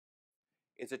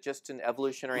Is it just an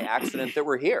evolutionary accident that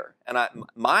we're here? And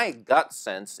my gut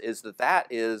sense is that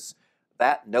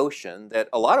that notion that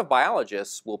a lot of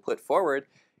biologists will put forward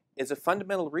is a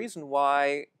fundamental reason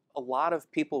why a lot of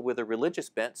people with a religious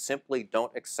bent simply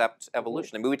don't accept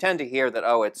evolution. I mean, we tend to hear that,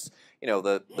 oh, it's,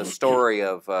 the story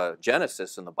of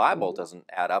Genesis in the Bible doesn't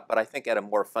add up, but I think at a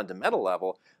more fundamental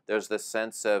level, there's this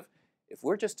sense of, if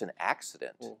we're just an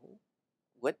accident,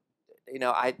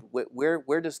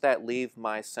 where does that leave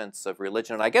my sense of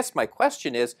religion? And I guess my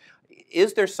question is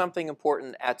there something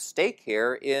important at stake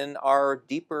here in our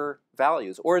deeper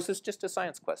values, or is this just a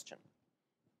science question?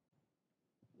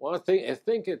 Well, I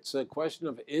think it's a question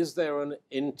of, is there an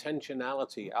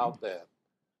intentionality out there?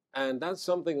 And that's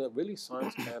something that really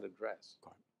science can't address.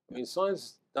 I mean,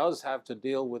 science does have to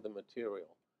deal with the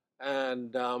material.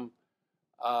 And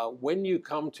when you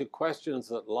come to questions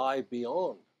that lie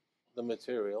beyond the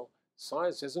material,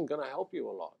 science isn't going to help you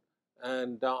a lot.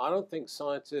 And I don't think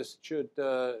scientists should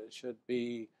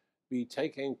be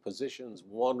taking positions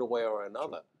one way or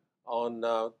another on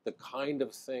the kind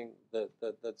of thing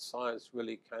that science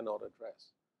really cannot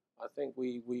address. I think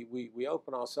we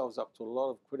open ourselves up to a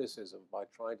lot of criticism by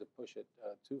trying to push it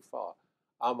too far.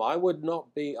 I would not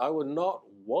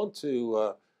want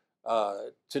to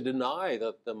deny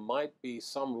that there might be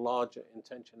some larger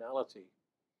intentionality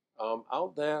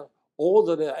out there, or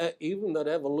that even that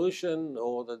evolution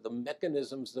or the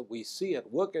mechanisms that we see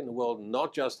at work in the world,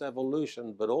 not just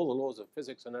evolution, but all the laws of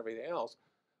physics and everything else,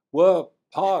 were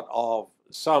part of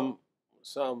some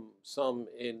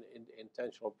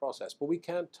intentional process. But we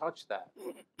can't touch that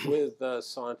with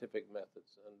scientific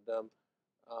methods, and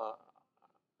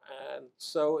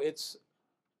so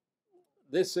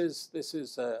this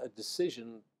is a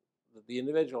decision that the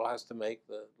individual has to make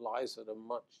that lies at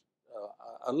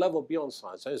a level beyond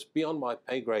science. So it's beyond my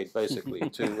pay grade, basically,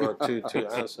 to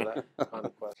answer that kind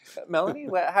of question. Melanie,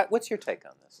 what's your take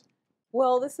on this?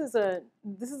 Well, this is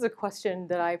a question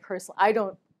that I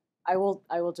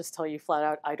will just tell you flat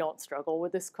out, I don't struggle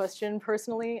with this question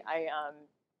personally.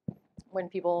 When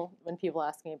people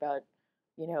ask me about,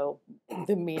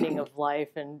 the meaning of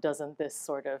life, and doesn't this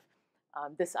sort of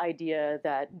this idea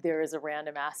that there is a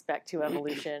random aspect to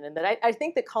evolution, and that I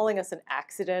think that calling us an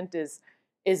accident is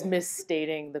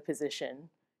misstating the position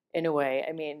in a way.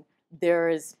 I mean,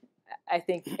 I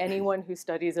think anyone who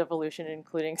studies evolution,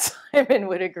 including Simon,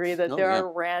 would agree that there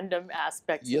are random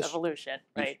aspects to evolution,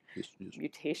 right? Yes.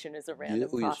 Mutation is a random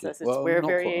process. Yes. It's Well, where not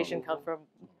variation quite. comes from.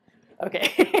 Okay.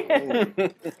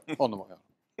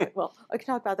 Well, I can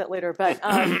talk about that later.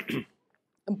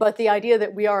 But the idea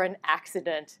that we are an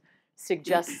accident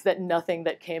suggests that nothing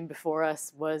that came before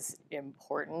us was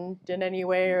important in any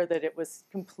way, or that it was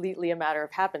completely a matter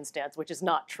of happenstance, which is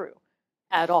not true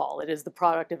at all. It is the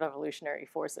product of evolutionary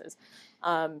forces.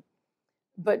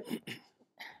 But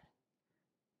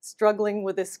struggling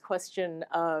with this question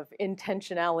of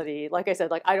intentionality, like I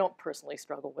said, I don't personally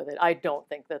struggle with it. I don't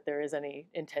think that there is any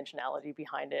intentionality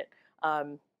behind it.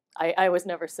 I was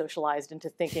never socialized into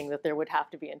thinking that there would have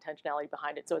to be intentionality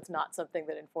behind it, so it's not something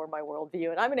that informed my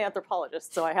worldview. And I'm an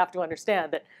anthropologist, so I have to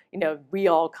understand that we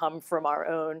all come from our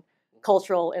own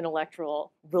cultural,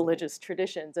 intellectual, religious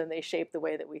traditions, and they shape the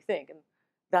way that we think. And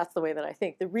that's the way that I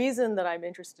think. The reason that I'm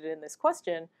interested in this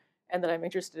question and that I'm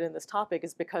interested in this topic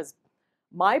is because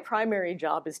my primary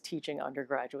job is teaching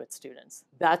undergraduate students.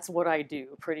 That's what I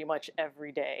do pretty much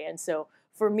every day. And so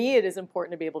for me, it is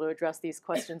important to be able to address these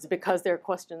questions because they're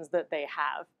questions that they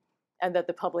have and that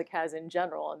the public has in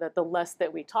general, and that the less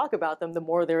that we talk about them, the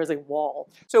more there is a wall.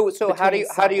 So how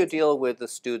do you deal with the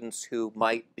students who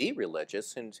might be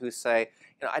religious and who say,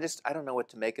 I don't know what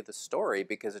to make of the story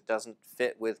because it doesn't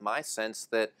fit with my sense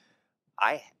that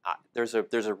there's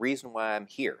a reason why I'm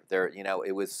here.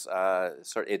 It was I'm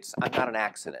not an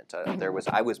accident.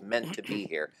 I was meant to be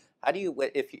here. How do you,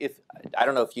 if I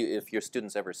don't know if your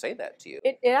students ever say that to you?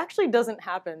 It actually doesn't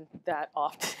happen that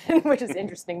often, which is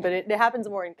interesting, but it happens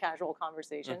more in casual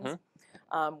conversations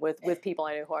with people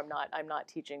I know who I'm not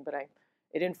teaching, but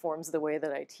it informs the way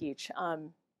that I teach.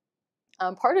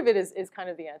 Part of it is kind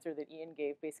of the answer that Ian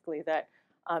gave, basically, that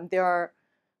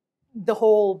the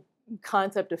whole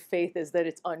concept of faith is that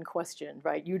it's unquestioned,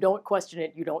 right? You don't question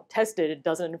it, you don't test it, it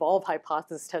doesn't involve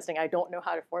hypothesis testing. I don't know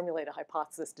how to formulate a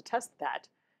hypothesis to test that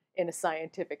in a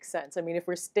scientific sense. I mean, if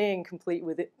we're staying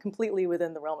completely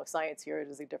within the realm of science here, it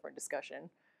is a different discussion,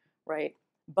 right?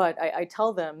 But I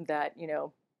tell them that,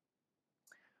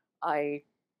 I'm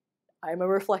a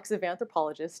reflexive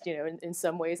anthropologist. In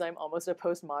some ways, I'm almost a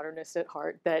postmodernist at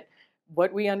heart, that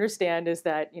what we understand is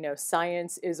that,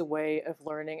 science is a way of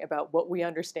learning about what we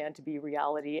understand to be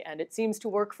reality, and it seems to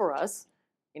work for us.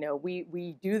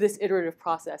 we do this iterative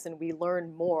process and we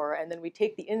learn more, and then we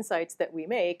take the insights that we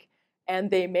make, and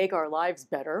they make our lives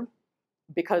better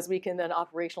because we can then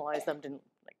operationalize them in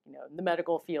the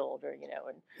medical field, or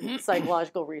in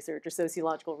psychological research or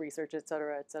sociological research, et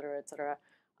cetera, et cetera, et cetera.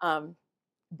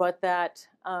 But that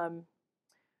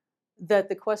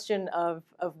the question of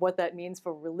what that means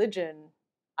for religion,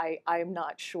 I'm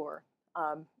not sure.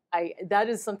 That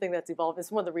is something that's evolved.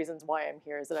 It's one of the reasons why I'm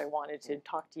here, is that I wanted to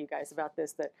talk to you guys about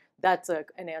this. That's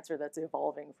an answer that's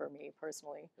evolving for me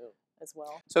personally as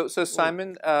well. So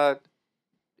Simon,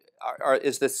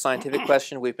 is this scientific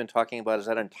question we've been talking about, is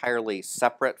that entirely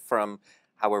separate from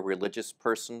how a religious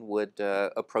person would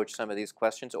approach some of these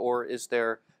questions, or is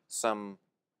there some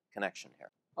connection here?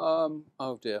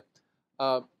 Oh dear.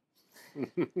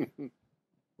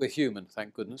 We're human,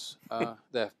 thank goodness.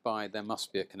 Thereby, there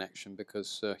must be a connection,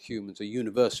 because humans are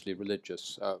universally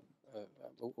religious.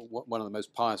 One of the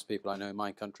most pious people I know in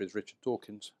my country is Richard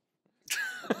Dawkins.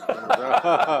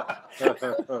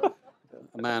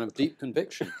 A man of deep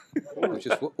conviction, which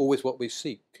is always what we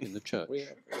seek in the church,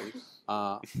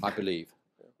 I believe.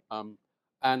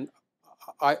 And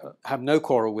I have no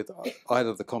quarrel with either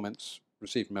of the comments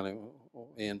received from Melanie or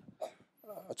Ian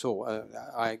at all.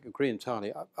 I agree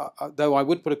entirely, though I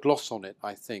would put a gloss on it,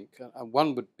 I think.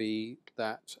 One would be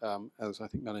that, as I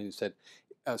think Melanie said,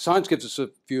 science gives us a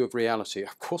view of reality.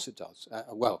 Of course it does.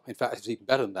 Well, in fact, it's even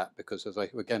better than that, because as I,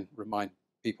 again, remind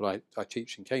people I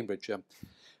teach in Cambridge,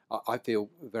 I feel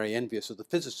very envious of the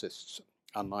physicists,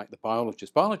 unlike the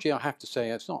biologists. Biology, I have to say,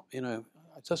 it's not, it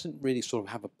doesn't really sort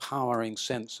of have a powering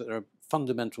sense that there are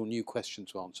fundamental new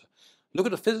questions to answer. Look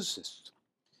at a physicist.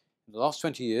 In the last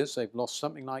 20 years, they've lost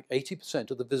something like 80%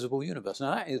 of the visible universe.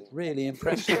 Now, that is really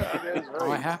impressive,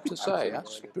 I have to say.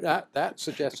 That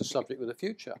suggests a subject with a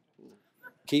future.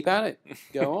 Keep at it.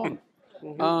 Go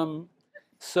on.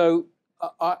 So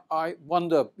I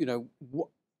wonder,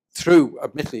 through,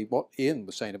 admittedly, what Ian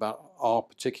was saying about our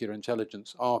particular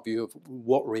intelligence, our view of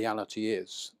what reality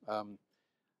is.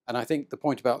 And I think the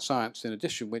point about science, in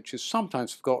addition, which is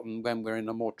sometimes forgotten when we're in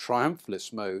a more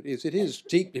triumphalist mode, is it is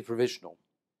deeply provisional.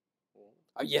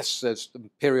 Yes, there's the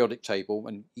periodic table,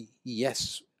 and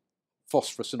yes,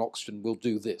 phosphorus and oxygen will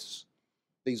do this.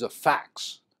 These are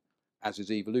facts, as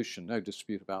is evolution, no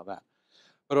dispute about that.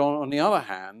 But on the other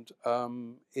hand,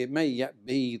 it may yet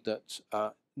be that,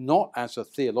 not as a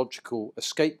theological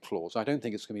escape clause, I don't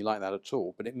think it's going to be like that at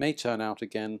all, but it may turn out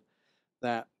again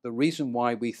that the reason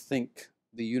why we think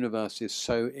the universe is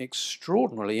so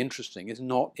extraordinarily interesting is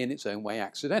not in its own way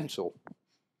accidental.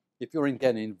 If you're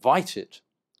again invited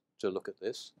to look at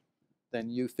this, then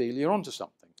you feel you're onto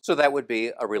something. So that would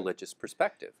be a religious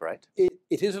perspective, right?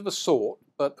 It is of a sort,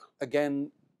 but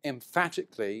again,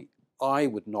 emphatically, I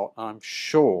would not, I'm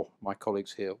sure my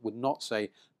colleagues here would not say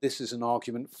this is an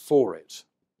argument for it.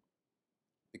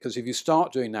 Because if you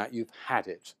start doing that, you've had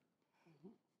it.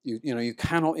 You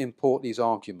cannot import these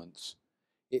arguments.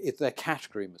 They're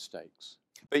category mistakes.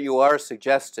 But you are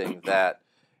suggesting that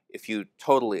if you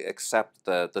totally accept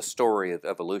the story of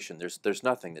evolution, there's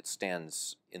nothing that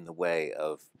stands in the way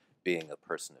of being a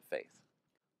person of faith.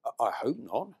 I hope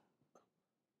not.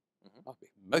 I'd be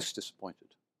most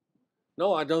disappointed.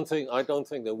 No, I don't think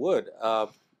they would.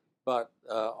 But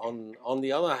on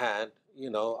the other hand,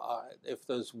 if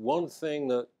there's one thing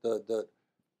that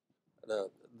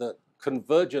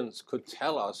convergence could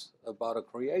tell us about a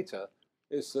creator,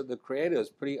 is that the creator is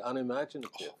pretty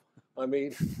unimaginative. I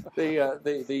mean,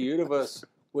 the universe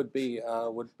would be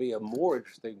a more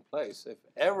interesting place if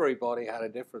everybody had a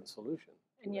different solution.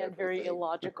 And yet very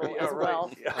illogical as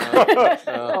well.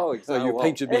 Oh, exactly. So you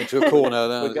painted me into a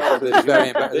corner. It's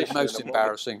very most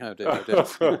embarrassing. Oh dear,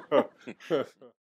 oh dear.